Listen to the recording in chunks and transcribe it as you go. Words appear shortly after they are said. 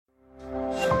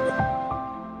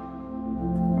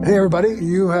Hey everybody,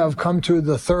 you have come to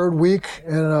the third week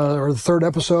or the third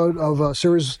episode of a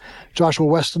series Joshua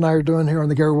West and I are doing here on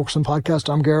the Gary Wilkerson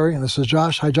podcast. I'm Gary and this is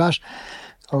Josh. Hi Josh.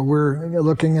 We're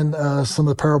looking in some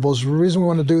of the parables. The reason we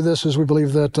want to do this is we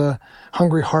believe that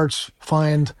hungry hearts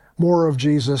find more of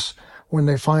Jesus when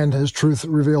they find his truth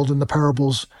revealed in the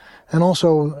parables. And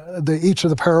also, each of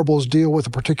the parables deal with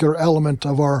a particular element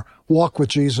of our walk with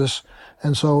Jesus.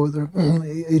 And so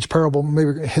each parable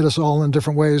maybe hit us all in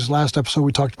different ways. Last episode,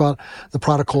 we talked about the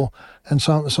prodigal, and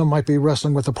some might be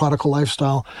wrestling with the prodigal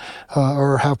lifestyle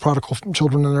or have prodigal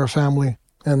children in their family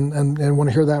and want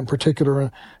to hear that in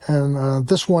particular. And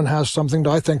this one has something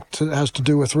that I think has to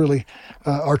do with really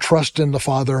our trust in the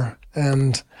Father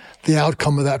and the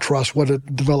outcome of that trust, what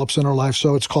it develops in our life.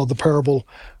 So it's called the parable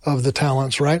of the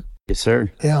talents, right? Yes,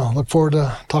 sir. Yeah, look forward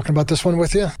to talking about this one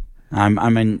with you.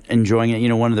 I'm enjoying it. You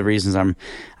know, one of the reasons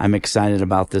I'm excited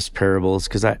about this parable is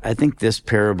because I think this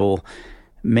parable,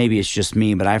 maybe it's just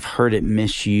me, but I've heard it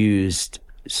misused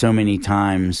so many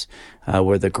times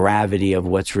where the gravity of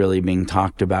what's really being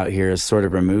talked about here is sort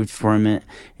of removed from it,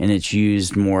 and it's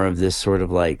used more of this sort of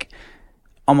like,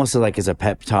 almost like as a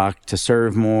pep talk to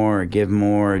serve more, or give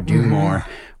more, or do more,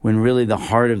 when really the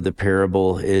heart of the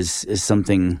parable is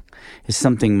something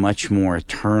much more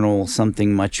eternal,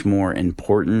 something much more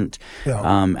important.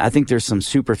 Yeah. I think there's some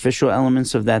superficial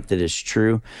elements of that is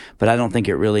true, but I don't think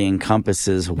it really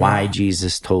encompasses why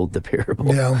Jesus told the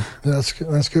parable. Yeah, that's good.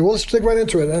 Well, let's dig right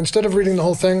into it. And instead of reading the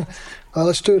whole thing,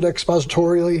 let's do it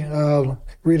expositorily.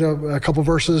 Read a couple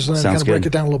verses and then kind of break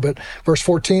it down a little bit. Verse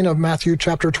 14 of Matthew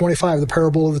chapter 25, the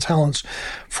parable of the talents.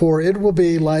 For it will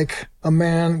be like a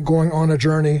man going on a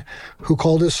journey who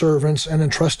called his servants and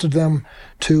entrusted them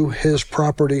to his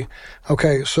property.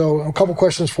 Okay, so a couple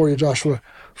questions for you, Joshua.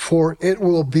 For it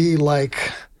will be like,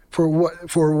 for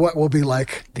what will be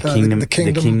like? The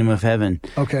kingdom of heaven.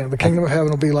 Okay, the kingdom of heaven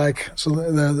will be like, so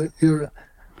you're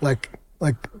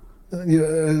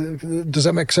does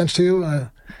that make sense to you?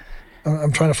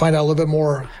 I'm trying to find out a little bit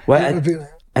more. Well,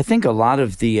 I think a lot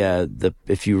of the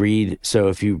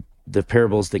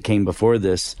parables that came before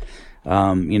this,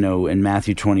 in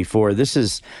Matthew 24, this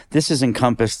is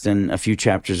encompassed in a few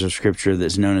chapters of scripture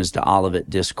that's known as the Olivet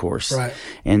Discourse. Right.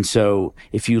 And so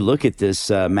if you look at this,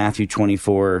 Matthew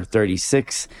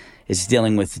 24:36, it's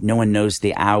dealing with no one knows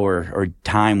the hour or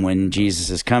time when Jesus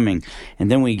is coming.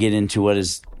 And then we get into what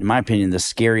is, in my opinion, the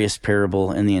scariest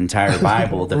parable in the entire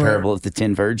Bible, the parable of the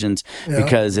 10 virgins,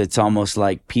 because it's almost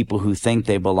like people who think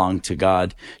they belong to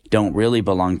God don't really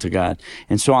belong to God.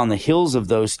 And so on the heels of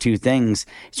those two things,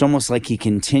 it's almost like he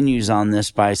continues on this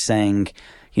by saying,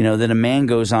 that a man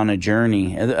goes on a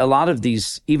journey. A lot of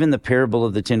these, even the parable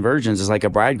of the 10 virgins is like a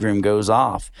bridegroom goes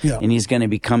off and he's going to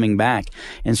be coming back.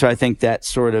 And so I think that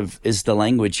sort of is the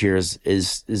language here is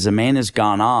a man has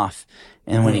gone off.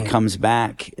 And when he comes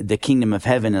back, the kingdom of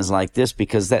heaven is like this,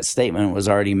 because that statement was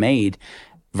already made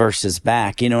verses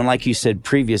back, and like you said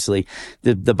previously,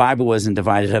 the Bible wasn't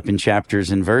divided up in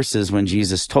chapters and verses when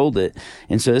Jesus told it.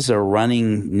 And so this is a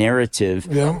running narrative.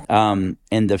 Yeah.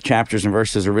 And the chapters and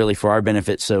verses are really for our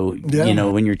benefit. So,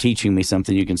 when you're teaching me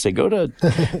something, you can say, go to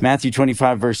Matthew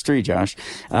 25 verse 3, Josh.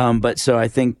 But so I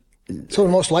think. So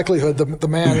in most likelihood, the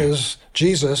man is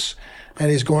Jesus, and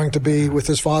he's going to be with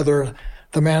his Father.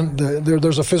 The man,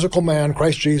 there's a physical man,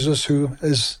 Christ Jesus, who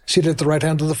is seated at the right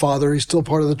hand of the Father. He's still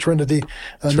part of the Trinity.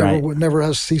 Never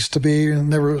has ceased to be, and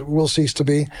never will cease to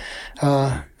be.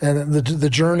 And the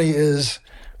journey is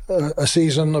a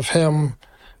season of him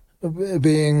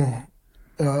being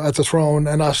at the throne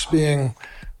and us being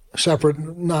separate.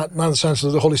 Not in the sense that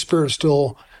the Holy Spirit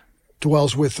still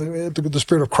dwells with, the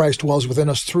Spirit of Christ dwells within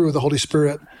us through the Holy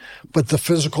Spirit, but the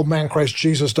physical man, Christ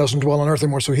Jesus, doesn't dwell on earth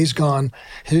anymore. So he's gone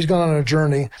on a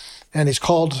journey, and he's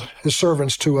called his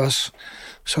servants to us.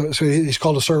 So he's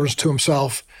called his servants to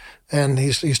himself, and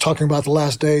he's talking about the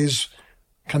last days,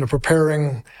 kind of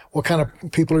preparing what kind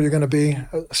of people are you going to be.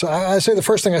 So I say the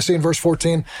first thing I see in verse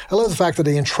 14, I love the fact that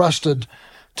he entrusted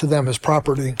to them his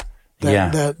property,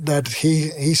 that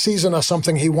he sees in us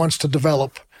something he wants to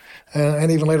develop.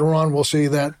 And even later on, we'll see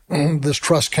that this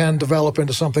trust can develop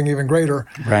into something even greater,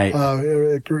 right?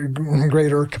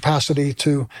 Greater capacity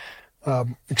to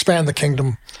expand the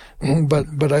kingdom. But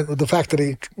the fact that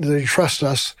he trusts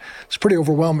us is pretty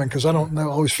overwhelming, because I don't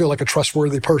always feel like a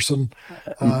trustworthy person.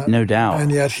 No doubt. And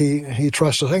yet he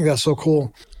trusts us. I think that's so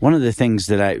cool. One of the things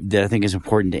that I think is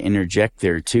important to interject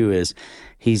there too is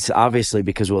he's obviously,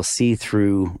 because we'll see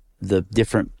through the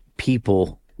different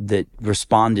people that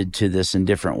responded to this in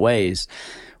different ways.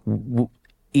 So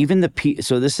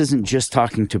this isn't just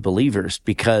talking to believers,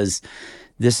 because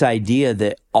this idea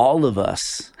that all of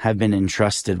us have been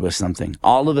entrusted with something.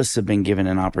 All of us have been given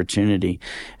an opportunity.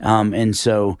 And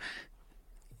so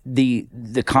the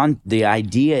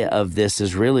idea of this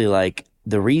is really like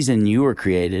the reason you were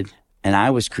created and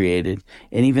I was created,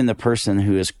 and even the person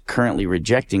who is currently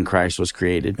rejecting Christ was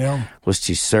created, was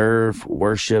to serve,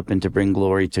 worship, and to bring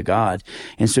glory to God.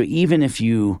 And so even if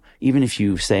you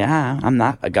say, I'm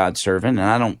not a God servant, and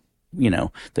I don't,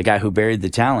 the guy who buried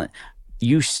the talent,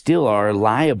 you still are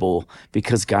liable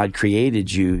because God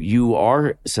created you. You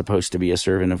are supposed to be a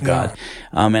servant of God.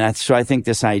 So I think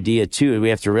this idea too, we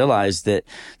have to realize that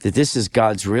this is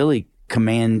God's really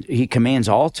command. He commands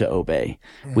all to obey.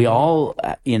 We all,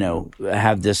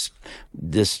 have this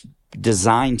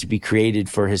design to be created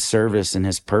for his service and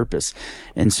his purpose.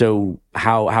 And so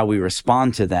how we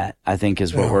respond to that, I think,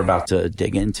 is what we're about to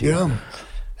dig into. Yeah.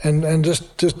 And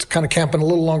just kind of camping a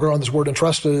little longer on this word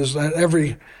entrusted is that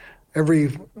every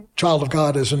child of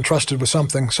God is entrusted with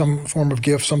something, some form of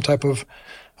gift, some type of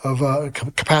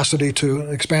capacity to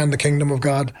expand the kingdom of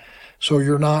God. So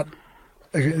you're not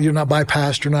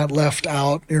bypassed. You're not left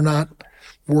out. You're not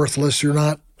worthless. You're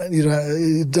not.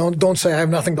 Don't say I have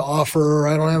nothing to offer. Or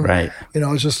I don't have. Right.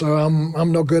 It's just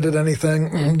I'm no good at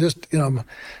anything.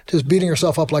 Just beating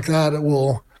yourself up like that, it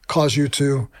will cause you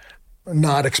to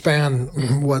not expand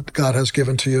what God has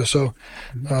given to you. So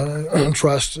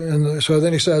trust. And so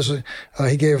then he says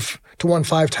he gave to one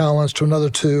 5 talents, to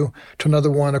another 2, to another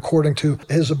 1, according to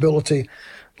his ability.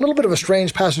 A little bit of a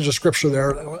strange passage of scripture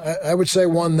there. I would say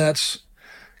one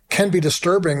can be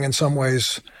disturbing in some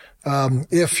ways.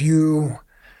 If you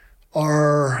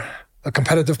are a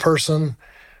competitive person,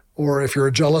 or if you're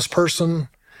a jealous person,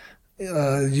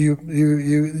 you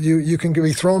can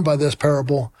be thrown by this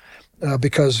parable.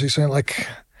 Because he's saying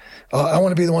I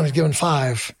want to be the one who's given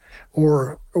 5,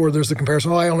 or there's the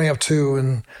comparison. I only have 2,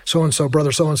 and so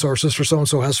brother so and so or sister so and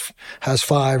so has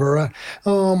 5, or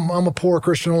I'm a poor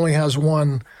Christian only has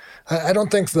 1. I don't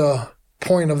think the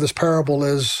point of this parable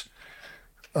is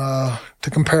to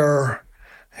compare.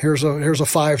 Here's a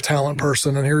 5 talent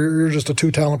person, and here you're just a 2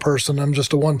 talent person. I'm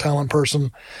just a 1 talent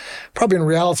person. Probably in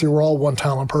reality, we're all 1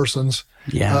 talent persons.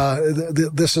 Yeah.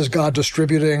 This is God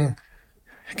distributing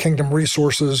kingdom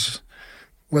resources,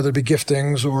 whether it be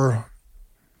giftings or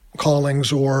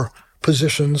callings or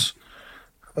positions,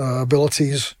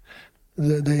 abilities.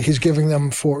 He's giving them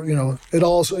for,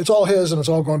 it's all his, and it's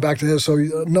all going back to his. So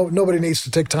nobody needs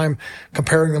to take time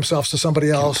comparing themselves to somebody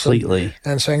else completely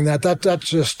and saying that's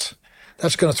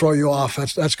going to throw you off.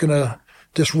 That's going to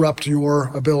disrupt your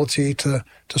ability to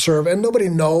serve. And nobody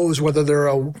knows whether they're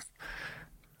a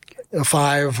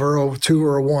 5 or a 2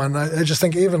 or a 1. I just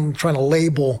think even trying to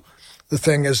label the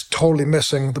thing is totally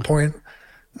missing the point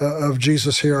of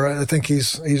Jesus here. I think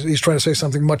he's trying to say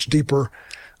something much deeper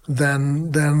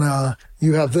than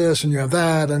you have this and you have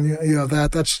that and you have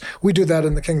that. We do that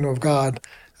in the kingdom of God.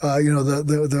 The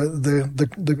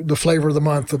flavor of the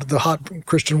month, the hot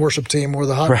Christian worship team, or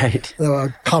the hot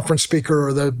conference speaker,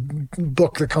 or the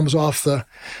book that comes off the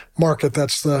market.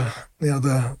 That's the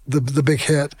big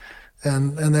hit.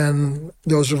 And then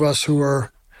those of us who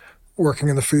are working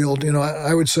in the field,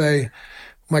 I would say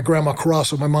my grandma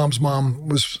Carasso, my mom's mom,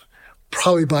 was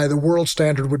probably by the world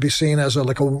standard would be seen as a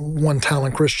 1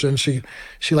 talent Christian. She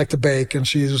liked to bake, and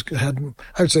she had,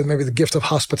 I would say, maybe the gift of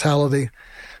hospitality.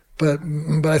 But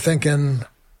I think in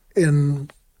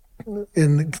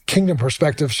kingdom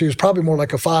perspective, she was probably more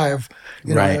like a 5.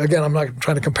 Right. Again, I'm not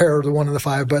trying to compare the 1 and the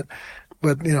 5, but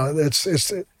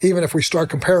it's even if we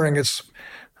start comparing, it's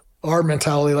our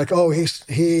mentality,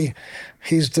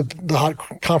 he's the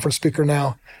hot conference speaker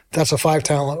now. That's a 5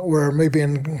 talent. Where maybe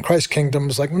in Christ's kingdom,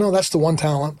 it's no, that's the 1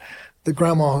 talent. The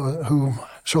grandma who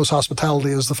shows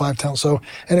hospitality is the 5 talent. So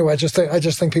anyway, I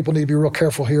just think people need to be real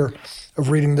careful here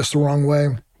of reading this the wrong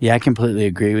way. Yeah, I completely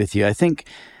agree with you. I think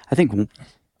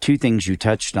 2 things you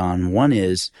touched on. One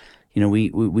is,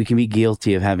 we can be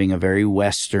guilty of having a very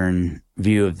Western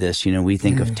view of this. We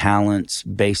think of talents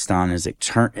based on as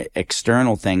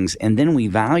external things, and then we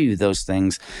value those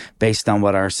things based on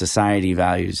what our society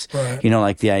values. Right.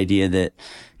 Like the idea that,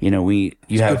 you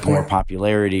have more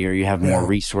popularity, or you have more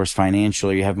resource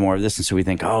financial, or you have more of this. And so we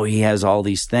think, he has all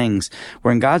these things.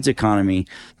 Where in God's economy,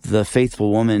 the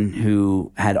faithful woman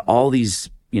who had all these,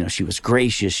 she was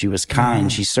gracious, she was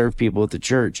kind, she served people at the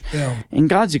church. Yeah. In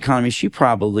God's economy, she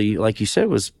probably, like you said,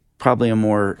 was probably a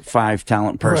more 5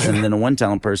 talent person than a 1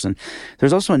 talent person.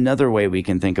 There's also another way we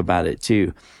can think about it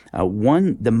too.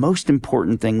 The most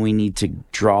important thing we need to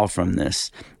draw from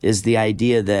this is the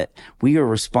idea that we are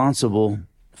responsible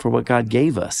for what God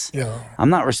gave us. Yeah. I'm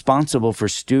not responsible for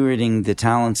stewarding the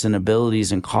talents and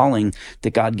abilities and calling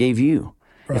that God gave you.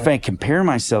 If I compare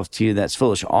myself to you, that's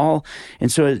foolish.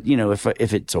 And so,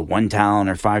 if it's a 1 talent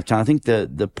or 5 talent, I think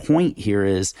the point here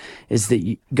is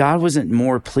that God wasn't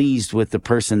more pleased with the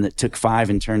person that took 5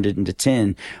 and turned it into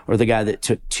 10, or the guy that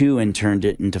took 2 and turned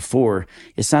it into 4.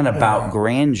 It's not about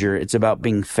grandeur. It's about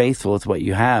being faithful with what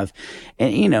you have.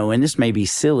 And, and this may be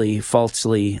silly,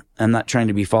 I'm not trying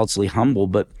to be falsely humble,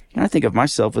 but I think of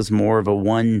myself as more of a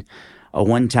one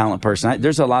talent person.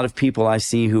 There's a lot of people I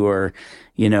see who are,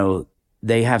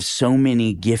 they have so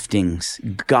many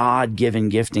giftings,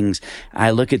 God-given giftings. I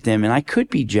look at them and I could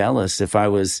be jealous if I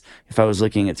was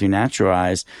looking at through natural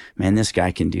eyes. Man, this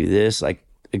guy can do this. Like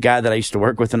a guy that I used to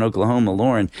work with in Oklahoma,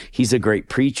 Lauren, he's a great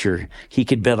preacher. He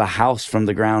could build a house from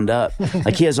the ground up.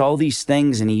 Like he has all these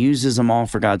things and he uses them all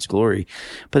for God's glory.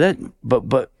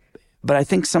 But I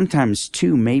think sometimes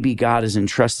too, maybe God has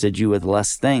entrusted you with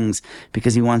less things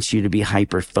because he wants you to be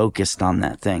hyper focused on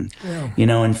that thing. Yeah.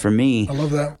 And for me, I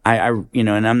love that.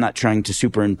 And I'm not trying to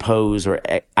superimpose or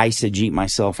eisegete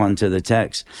myself onto the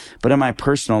text, but in my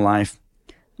personal life,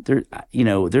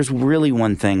 there's really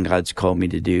one thing God's called me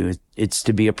to do. It's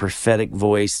to be a prophetic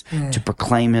voice, to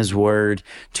proclaim his word,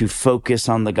 to focus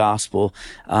on the gospel.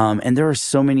 And there are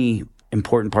so many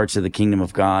important parts of the kingdom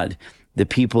of God. The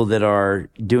people that are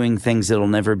doing things that'll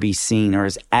never be seen are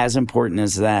as important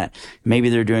as that. Maybe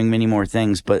they're doing many more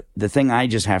things, but the thing I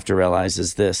just have to realize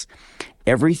is this.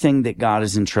 Everything that God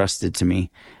has entrusted to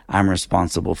me, I'm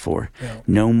responsible for. Yeah.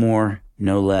 No more,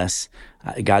 no less.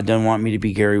 God doesn't want me to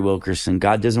be Gary Wilkerson.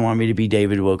 God doesn't want me to be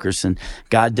David Wilkerson.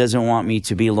 God doesn't want me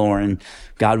to be Lauren.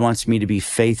 God wants me to be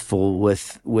faithful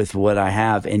with what I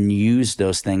have and use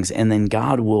those things. And then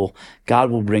God will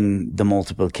bring the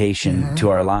multiplication to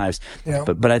our lives. Yeah.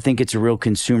 But I think it's a real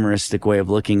consumeristic way of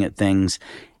looking at things.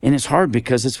 And it's hard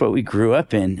because it's what we grew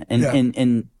up in.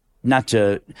 And not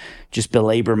to just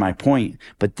belabor my point,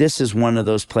 but this is one of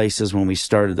those places when we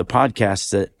started the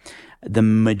podcast that the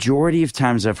majority of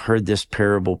times I've heard this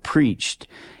parable preached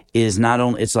is not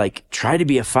only, it's like, try to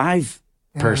be a 5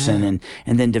 person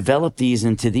and then develop these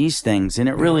into these things. And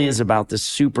it really is about the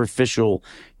superficial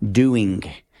doing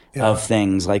of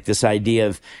things, like this idea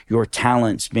of your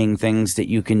talents being things that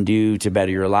you can do to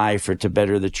better your life or to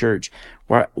better the church.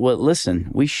 Well, listen,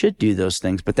 we should do those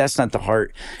things, but that's not the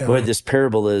heart of what this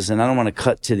parable is. And I don't want to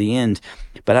cut to the end,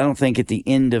 but I don't think at the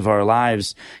end of our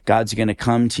lives, God's going to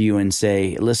come to you and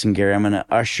say, listen, Gary, I'm going to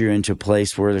usher you into a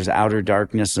place where there's outer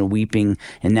darkness and weeping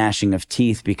and gnashing of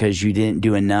teeth because you didn't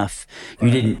do enough.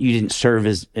 Right. You didn't serve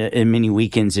as many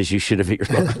weekends as you should have at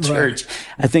your local church.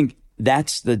 I think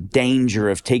that's the danger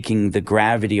of taking the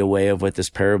gravity away of what this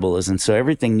parable is. And so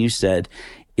everything you said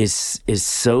is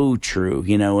so true,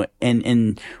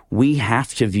 and we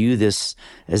have to view this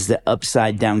as the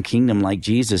upside down kingdom like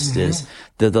Jesus does.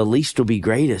 The least will be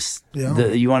greatest. Yeah.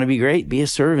 You want to be great? Be a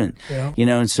servant. Yeah.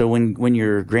 And so when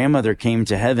your grandmother came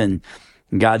to heaven,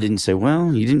 God didn't say,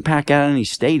 well, you didn't pack out any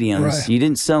stadiums. Right. You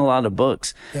didn't sell a lot of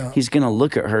books. Yeah. He's going to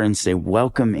look at her and say,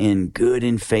 welcome in, good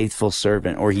and faithful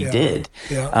servant. Or he did.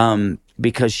 Yeah.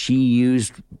 Because she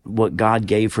used what God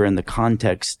gave her in the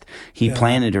context he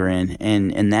planted her in.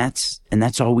 And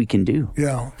that's all we can do.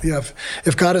 Yeah. Yeah.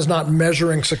 If God is not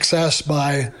measuring success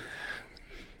by,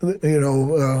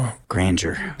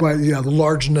 grandeur, by the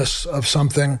largeness of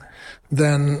something,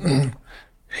 then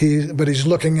he's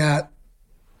looking at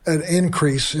an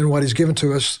increase in what he's given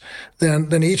to us,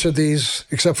 then each of these,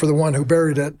 except for the one who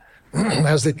buried it,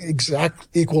 has the exact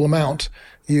equal amount.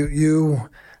 You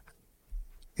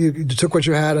took what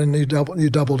you had and you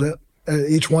doubled it.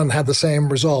 Each one had the same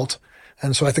result.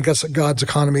 And so I think that's God's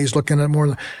economy. He's looking at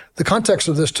more. The context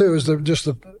of this too is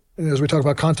as we talk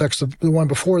about context, the one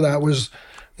before that was,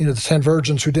 the 10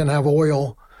 virgins who didn't have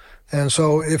oil. And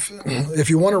so if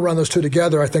you want to run those two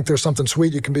together, I think there's something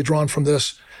sweet you can be drawn from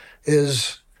this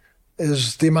is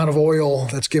the amount of oil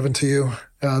that's given to you,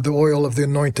 the oil of the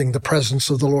anointing, the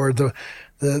presence of the Lord,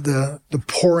 the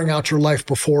pouring out your life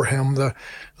before him,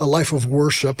 a life of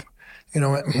worship,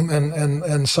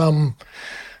 and some,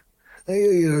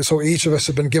 so each of us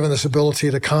have been given this ability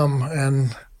to come.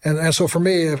 And so for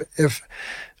me, if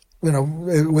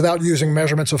without using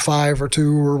measurements of 5 or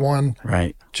 2 or 1,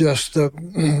 right, just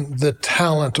the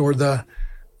talent or the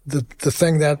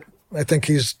thing that I think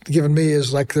he's given me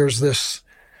is like, there's this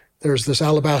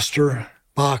alabaster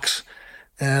box,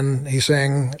 and he's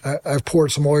saying, I've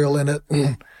poured some oil in it.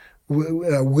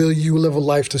 Will you live a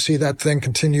life to see that thing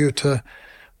continue to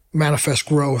manifest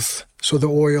growth so the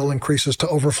oil increases to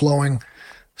overflowing?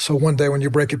 So one day when you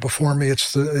break it before me, it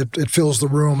fills the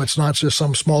room. It's not just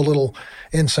some small little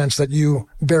incense that you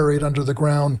buried under the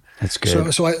ground. That's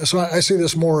good. So I see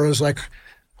this more as like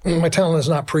my talent is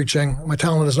not preaching. My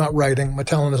talent is not writing. My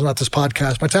talent is not this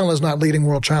podcast. My talent is not leading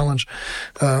World Challenge.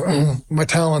 My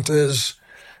talent is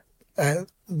the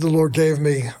Lord gave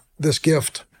me this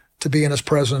gift to be in his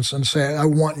presence and say, I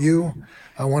want you.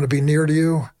 I want to be near to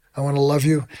you. I want to love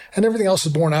you. And everything else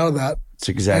is born out of that. That's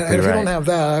exactly and if right. you don't have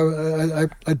that,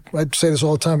 I say this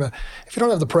all the time. If you don't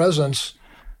have the presence,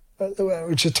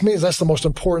 which to me, that's the most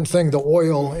important thing, the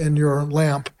oil in your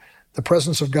lamp, the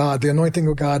presence of God, the anointing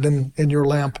of God in your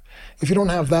lamp. If you don't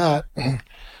have that,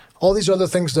 all these other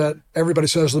things that everybody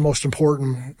says are the most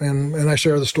important, and I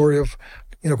share the story of,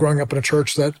 growing up in a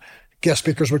church that guest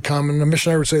speakers would come, and the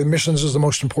missionary would say missions is the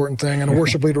most important thing, and a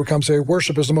worship leader would come and say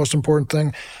worship is the most important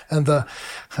thing, and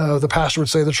the pastor would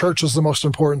say the church is the most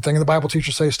important thing, and the Bible teacher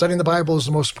would say studying the Bible is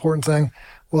the most important thing.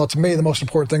 Well, to me, the most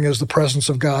important thing is the presence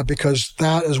of God, because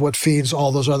that is what feeds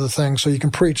all those other things. So you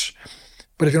can preach,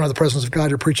 but if you don't have the presence of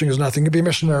God, your preaching is nothing. You can be a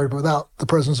missionary, but without the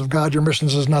presence of God, your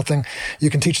missions is nothing.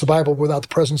 You can teach the Bible without the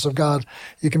presence of God.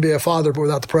 You can be a father, but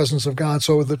without the presence of God.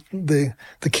 So the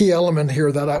key element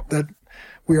here that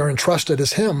we are entrusted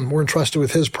is him. We're entrusted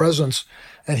with his presence,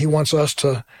 and he wants us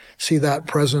to see that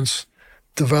presence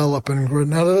develop and grow.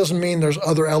 Now, that doesn't mean there's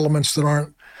other elements that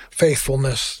aren't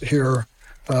faithfulness here,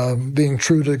 being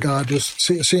true to God, just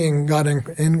seeing God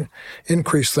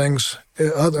increase things,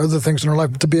 other things in our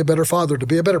life, to be a better father, to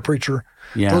be a better preacher.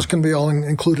 Yeah. Those can be all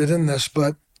included in this.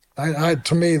 But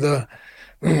to me,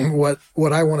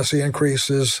 what I want to see increase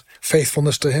is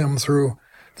faithfulness to him through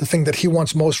the thing that he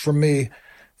wants most from me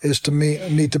is to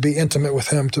need to be intimate with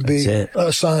him, to be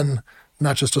a son,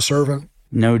 not just a servant.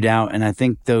 No doubt. And I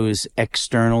think those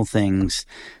external things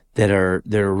that are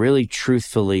really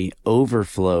truthfully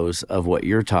overflows of what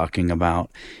you're talking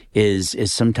about is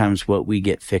sometimes what we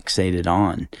get fixated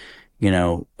on.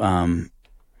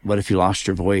 What if you lost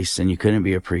your voice and you couldn't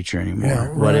be a preacher anymore? Yeah,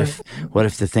 right. What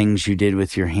if the things you did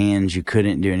with your hands you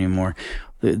couldn't do anymore?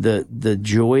 The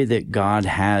joy that God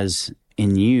has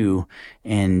in you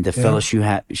and the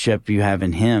fellowship you have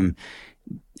in him,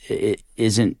 it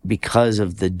isn't because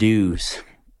of the dues.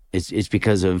 It's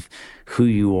because of who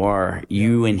you are,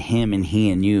 you and him and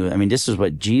he and you. I mean, this is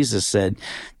what Jesus said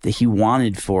that he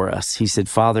wanted for us. He said,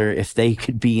 Father, if they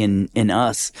could be in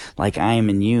us like I am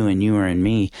in you and you are in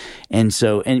me. And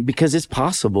because it's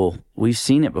possible, we've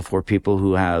seen it before, people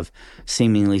who have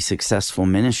seemingly successful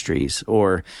ministries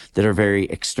or that are very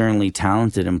externally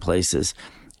talented in places.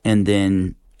 And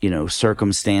then,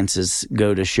 circumstances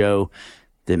go to show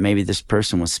that maybe this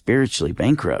person was spiritually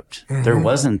bankrupt. Mm-hmm. There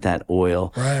wasn't that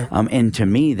oil. Right. And to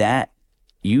me, that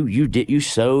you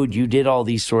sowed, you did all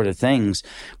these sort of things,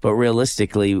 but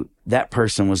realistically, that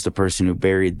person was the person who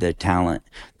buried the talent.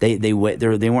 They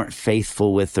weren't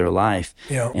faithful with their life.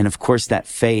 Yeah. And of course, that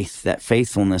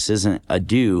faithfulness isn't a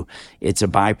due. It's a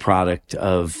byproduct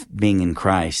of being in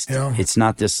Christ. Yeah. It's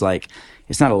not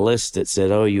it's not a list that said,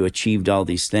 oh, you achieved all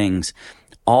these things.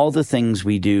 All the things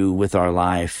we do with our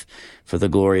life for the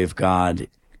glory of God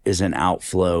is an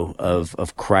outflow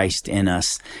of Christ in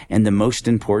us. And the most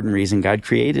important reason God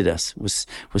created us was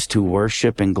to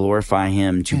worship and glorify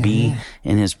him, to be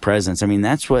in his presence. I mean,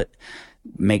 that's what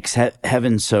makes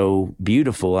heaven so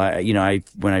beautiful. When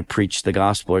I preach the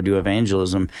gospel or do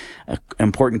evangelism, an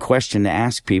important question to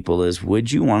ask people is,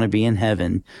 would you want to be in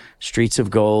heaven, streets of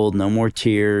gold, no more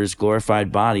tears,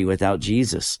 glorified body without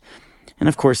Jesus? And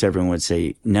of course, everyone would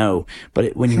say no.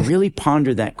 But when you really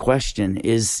ponder that question,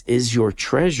 is your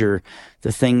treasure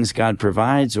the things God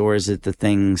provides, or is it the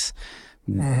things,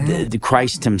 the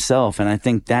Christ himself? And I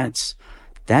think that's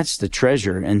the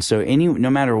treasure. And so no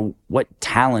matter what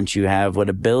talent you have, what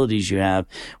abilities you have,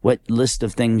 what list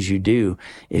of things you do,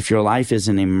 if your life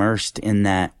isn't immersed in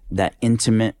that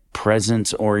intimate,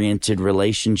 presence-oriented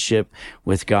relationship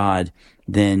with God,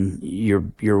 then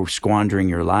you're squandering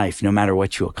your life, no matter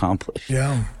what you accomplish.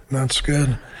 Yeah, that's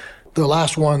good. The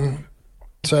last one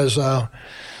says,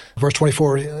 verse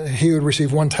 24, he who had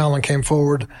received 1 talent came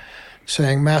forward,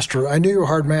 saying, Master, I knew you were a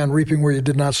hard man, reaping where you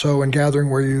did not sow and gathering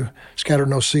where you scattered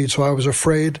no seed. So I was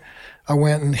afraid. I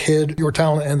went and hid your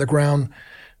talent in the ground.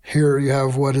 Here you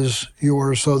have what is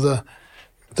yours. So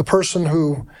the person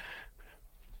who,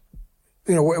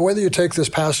 whether you take this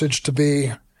passage to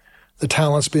be the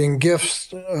talents being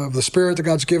gifts of the Spirit that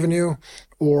God's given you,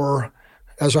 or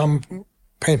as I'm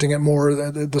painting it more,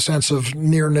 the sense of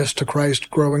nearness to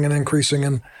Christ, growing and increasing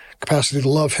in capacity to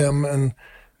love him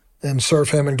and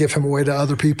serve him and give him away to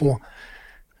other people.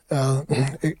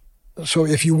 So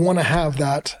if you want to have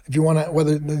that, if you want to,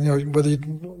 whether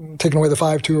you're taking away the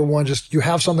 5, 2, or 1, just you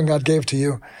have something God gave to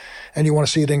you and you want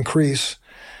to see it increase,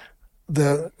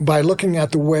 by looking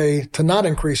at the way to not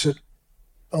increase it,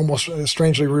 almost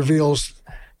strangely reveals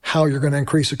how you're going to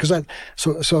increase it. Because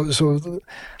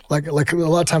like a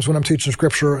lot of times when I'm teaching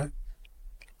scripture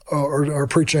or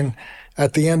preaching,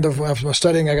 at the end of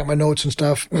studying, I got my notes and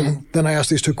stuff. Then I ask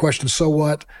these two questions: so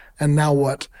what, and now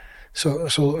what? So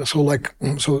what's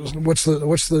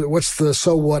the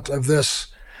so what of this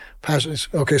passage?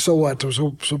 Okay, so what?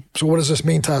 So what does this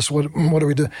mean to us? What do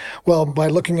we do? Well, by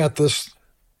looking at this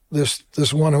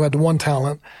one who had the one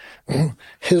talent,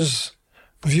 his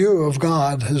view of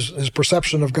God, his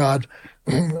perception of God,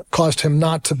 caused him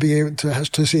not to be able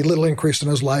to see little increase in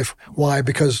his life. Why?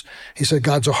 Because he said,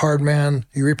 God's a hard man.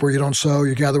 You reap where you don't sow.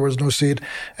 You gather where there's no seed.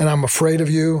 And I'm afraid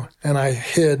of you, and I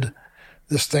hid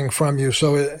this thing from you.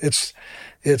 So it's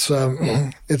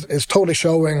totally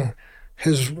showing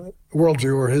his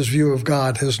worldview or his view of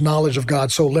God, his knowledge of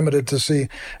God, so limited to see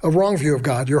a wrong view of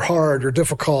God. You're hard. You're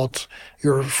difficult.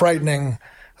 You're frightening.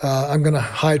 I'm going to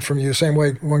hide from you. Same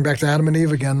way, going back to Adam and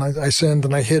Eve again, I sinned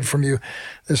and I hid from you.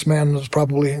 This man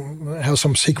probably has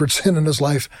some secret sin in his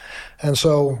life. And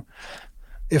so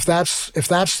if that's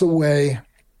the way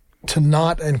to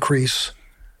not increase,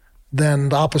 then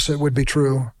the opposite would be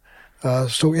true.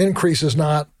 So increase is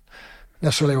not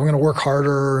necessarily we're going to work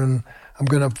harder and I'm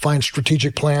going to find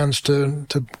strategic plans to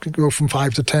go from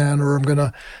 5 to 10, or I'm going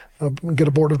to get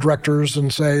a board of directors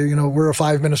and say, we're a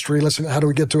 5 ministry. How do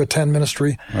we get to a 10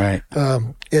 ministry? Right.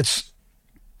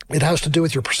 It has to do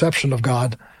with your perception of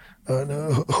God.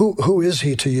 Who is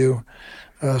he to you?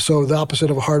 So the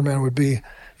opposite of a hard man would be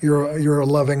you're a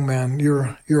loving man.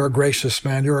 You're a gracious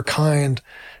man. You're a kind.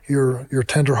 You're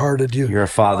tenderhearted. You're a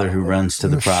father who runs to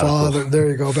the prodigal. There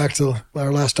you go. Back to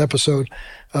our last episode.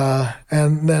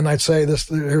 And then I'd say this.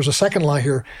 Here's a second lie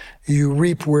here. You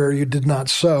reap where you did not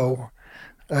sow.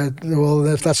 Well,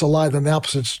 if that's a lie, then the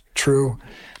opposite's true.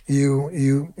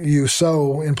 You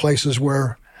sow in places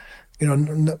where,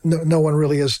 no one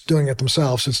really is doing it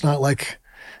themselves. It's not like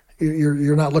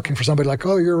you're not looking for somebody like,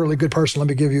 oh, you're a really good person. Let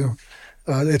me give you.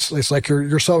 It's like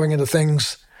you're sowing into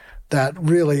things that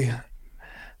really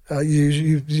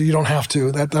you don't have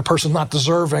to. That person's not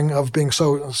deserving of being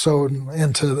sowed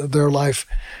into their life.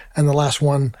 And the last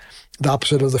one, the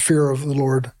opposite of the fear of the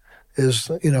Lord, is,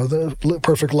 the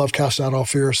perfect love casts out all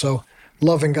fear. So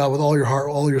loving God with all your heart,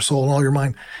 all your soul, and all your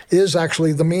mind is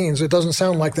actually the means. It doesn't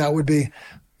sound like that would be,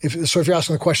 if you're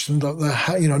asking the question,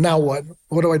 now what?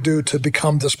 What do I do to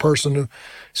become this person who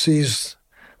sees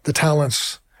the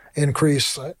talents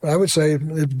increase? I would say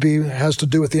it has to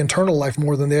do with the internal life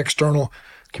more than the external.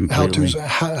 Completely.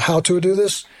 How to do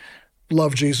this?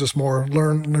 Love Jesus more,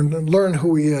 learn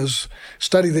who he is,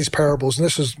 study these parables. And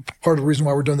this is part of the reason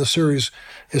why we're doing this series,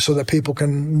 is so that people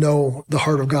can know the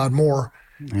heart of God more.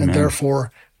 Amen. And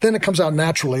therefore, then it comes out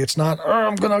naturally. It's not,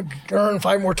 I'm going to earn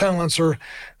 5 more talents, or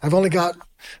I've only got,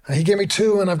 he gave me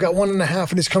 2 and I've got 1.5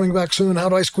 and he's coming back soon. How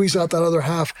do I squeeze out that other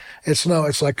half? It's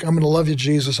like, I'm going to love you,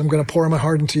 Jesus. I'm going to pour my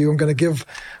heart into you. I'm going to give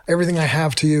everything I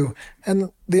have to you.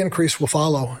 And the increase will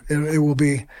follow. It will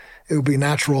be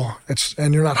natural.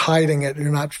 And you're not hiding it.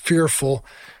 You're not fearful.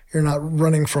 You're not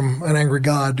running from an angry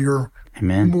God. You're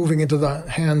Amen. Moving into the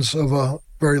hands of a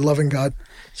very loving God.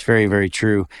 It's very, very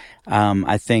true.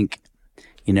 I think,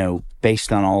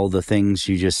 based on all the things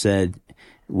you just said,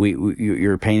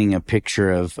 you're painting a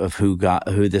picture of who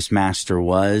this master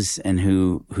was and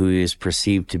who he is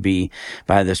perceived to be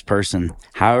by this person.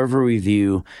 However we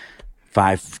view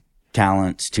 5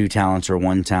 talents, 2 talents, or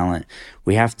 1 talent,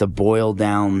 we have to boil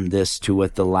down this to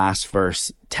what the last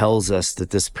verse tells us that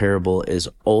this parable is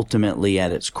ultimately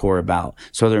at its core about.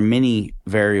 So there are many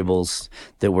variables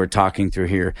that we're talking through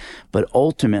here, but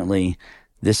ultimately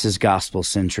this is gospel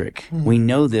centric. Mm-hmm. We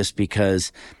know this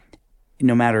because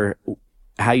no matter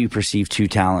how you perceive 2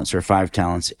 talents or 5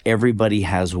 talents, everybody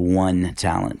has 1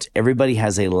 talent. Everybody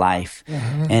has a life.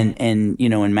 Mm-hmm. And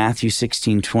in Matthew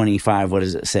 16:25, what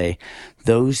does it say?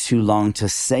 Those who long to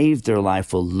save their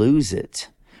life will lose it,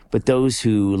 but those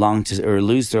who long to or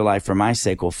lose their life for my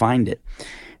sake will find it.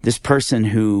 This person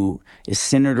who is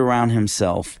centered around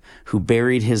himself, who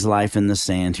buried his life in the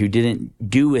sand, who didn't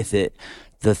do with it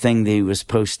the thing that he was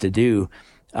supposed to do,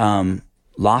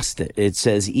 lost it. It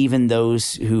says, even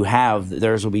those who have,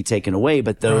 theirs will be taken away,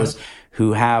 but those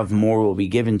who have more will be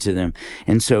given to them.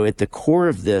 And so at the core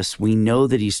of this, we know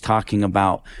that he's talking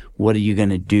about what are you going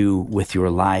to do with your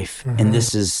life? Mm-hmm. And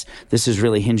this is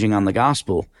really hinging on the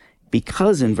gospel,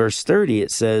 because in verse 30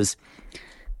 it says,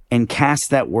 and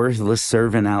cast that worthless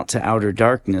servant out to outer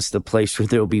darkness, the place where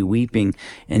there will be weeping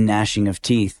and gnashing of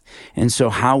teeth. And so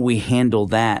how we handle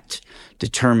that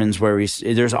determines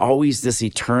there's always this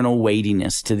eternal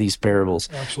weightiness to these parables.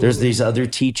 Absolutely. There's these other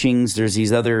teachings, there's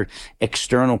these other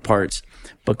external parts,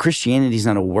 but Christianity is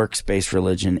not a works-based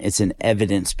religion. It's an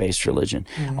evidence-based religion.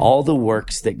 Mm-hmm. All the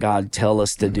works that God tell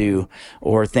us to do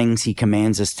or things he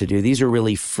commands us to do, these are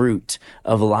really fruit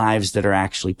of lives that are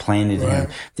actually planted in him,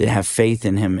 that have faith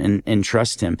in him and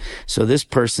trust him. So this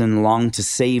person longed to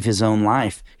save his own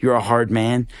life. You're a hard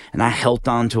man, and I held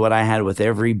on to what I had with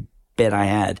every bit I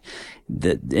had.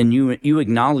 And you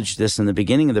acknowledged this in the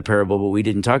beginning of the parable, but we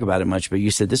didn't talk about it much. But you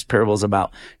said this parable is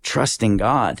about trusting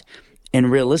God.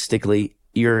 And realistically,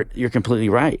 you're completely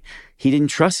right. He didn't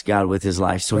trust God with his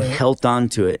life, so he held on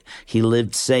to it. He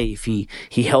lived safe. He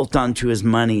held on to his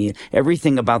money.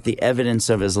 Everything about the evidence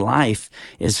of his life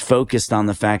is focused on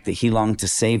the fact that he longed to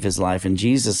save his life. And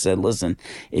Jesus said, listen,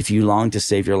 if you long to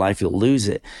save your life, you'll lose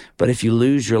it. But if you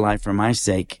lose your life for my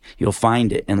sake, you'll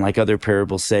find it. And like other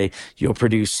parables say, you'll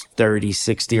produce 30,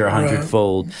 60, or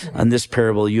 100-fold. On this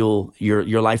parable,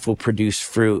 your life will produce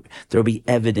fruit. There'll be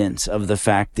evidence of the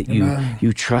fact that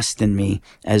you trust in me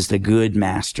as the good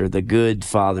master, the good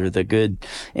father, the good.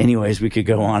 Anyways, we could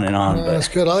go on and on. That's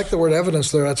good. I like the word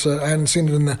evidence there. That's I hadn't seen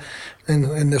it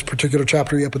in this particular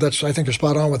chapter yet, but I think you're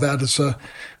spot on with that. It's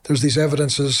there's these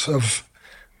evidences of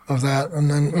that,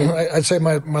 and then I'd say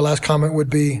my last comment would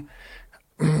be,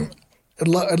 I'd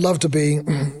love to be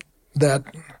that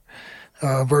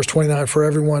verse 29. For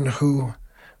everyone who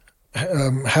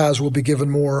has will be given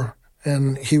more,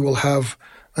 and he will have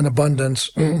an abundance.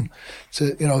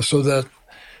 So that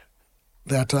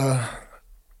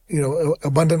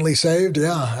abundantly saved,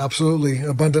 yeah, absolutely.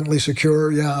 Abundantly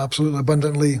secure, yeah, absolutely.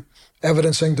 Abundantly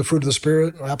evidencing the fruit of the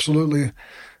Spirit, absolutely.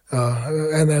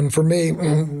 And then for me,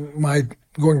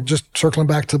 circling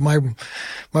back to my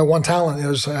one talent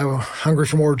is I'm hungry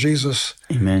for more of Jesus.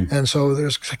 Amen. And so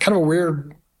there's kind of a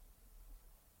weird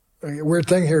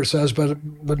thing here, it says, but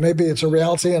maybe it's a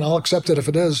reality, and I'll accept it if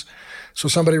it is. So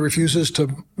somebody refuses to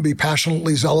be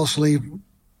passionately, zealously,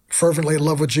 fervently in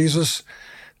love with Jesus,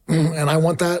 and I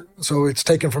want that, so it's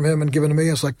taken from him and given to me.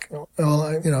 It's like, well,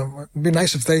 it'd be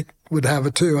nice if they would have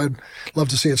it too. I'd love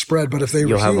to see it spread, but if they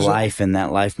you'll refuse have life and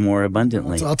that life more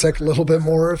abundantly. I'll take a little bit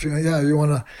more. If you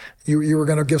want to, you were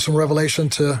going to give some revelation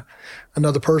to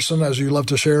another person, as you love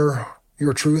to share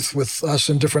your truth with us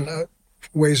in different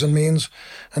ways and means,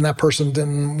 and that person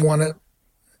didn't want it,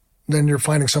 then you're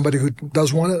finding somebody who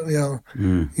does want it.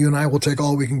 You and I will take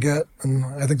all we can get. And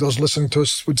I think those listening to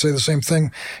us would say the same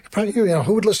thing. Probably,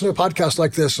 who would listen to a podcast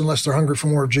like this unless they're hungry for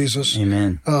more of Jesus?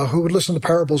 Amen. Who would listen to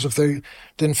parables if they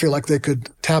didn't feel like they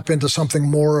could tap into something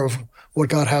more of what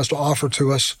God has to offer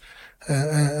to us?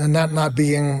 And that not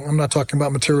being, I'm not talking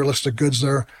about materialistic goods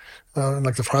there,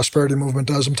 like the prosperity movement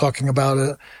does. I'm talking about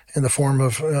it in the form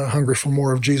of hungry for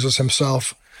more of Jesus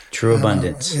himself. True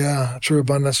abundance. True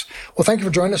abundance. Well, thank you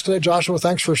for joining us today, Joshua.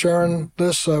 Thanks for sharing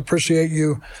this. I appreciate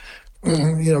you,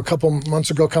 a couple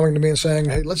months ago coming to me and saying,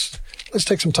 hey, let's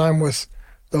take some time with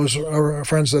those our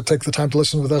friends that take the time to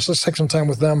listen with us. Let's take some time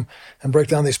with them and break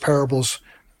down these parables,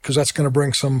 because that's going to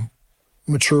bring some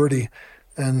maturity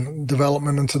and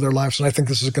development into their lives. And I think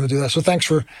this is going to do that. So thanks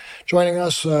for joining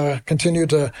us. Continue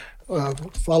to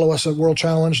follow us at World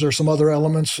Challenge. There's some other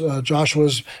elements.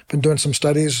 Joshua's been doing some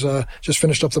studies, just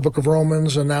finished up the book of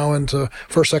Romans and now into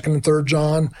 1st, 2nd, and 3rd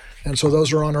John. And so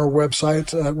those are on our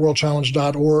website at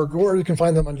worldchallenge.org, or you can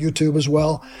find them on YouTube as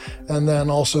well. And then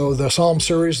also the Psalm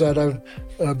series that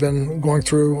I've been going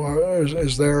through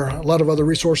is there. A lot of other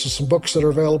resources, some books that are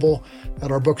available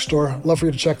at our bookstore. Love for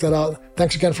you to check that out.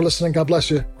 Thanks again for listening. God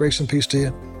bless you. Grace and peace to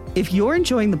you. If you're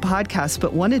enjoying the podcast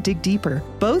but want to dig deeper,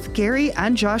 both Gary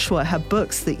and Joshua have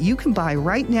books that you can buy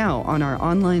right now on our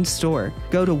online store.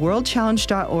 Go to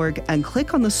worldchallenge.org and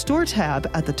click on the store tab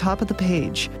at the top of the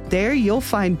page. There you'll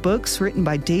find books written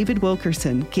by David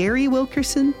Wilkerson, Gary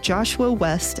Wilkerson, Joshua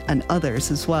West, and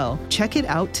others as well. Check it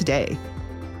out today.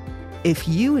 If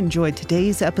you enjoyed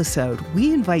today's episode,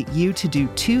 we invite you to do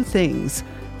 2 things.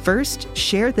 First,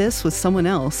 share this with someone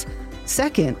else.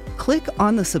 Second, click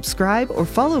on the subscribe or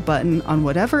follow button on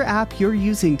whatever app you're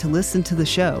using to listen to the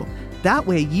show. That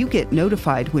way you get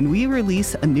notified when we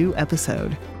release a new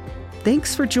episode.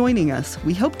 Thanks for joining us.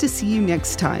 We hope to see you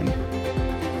next time.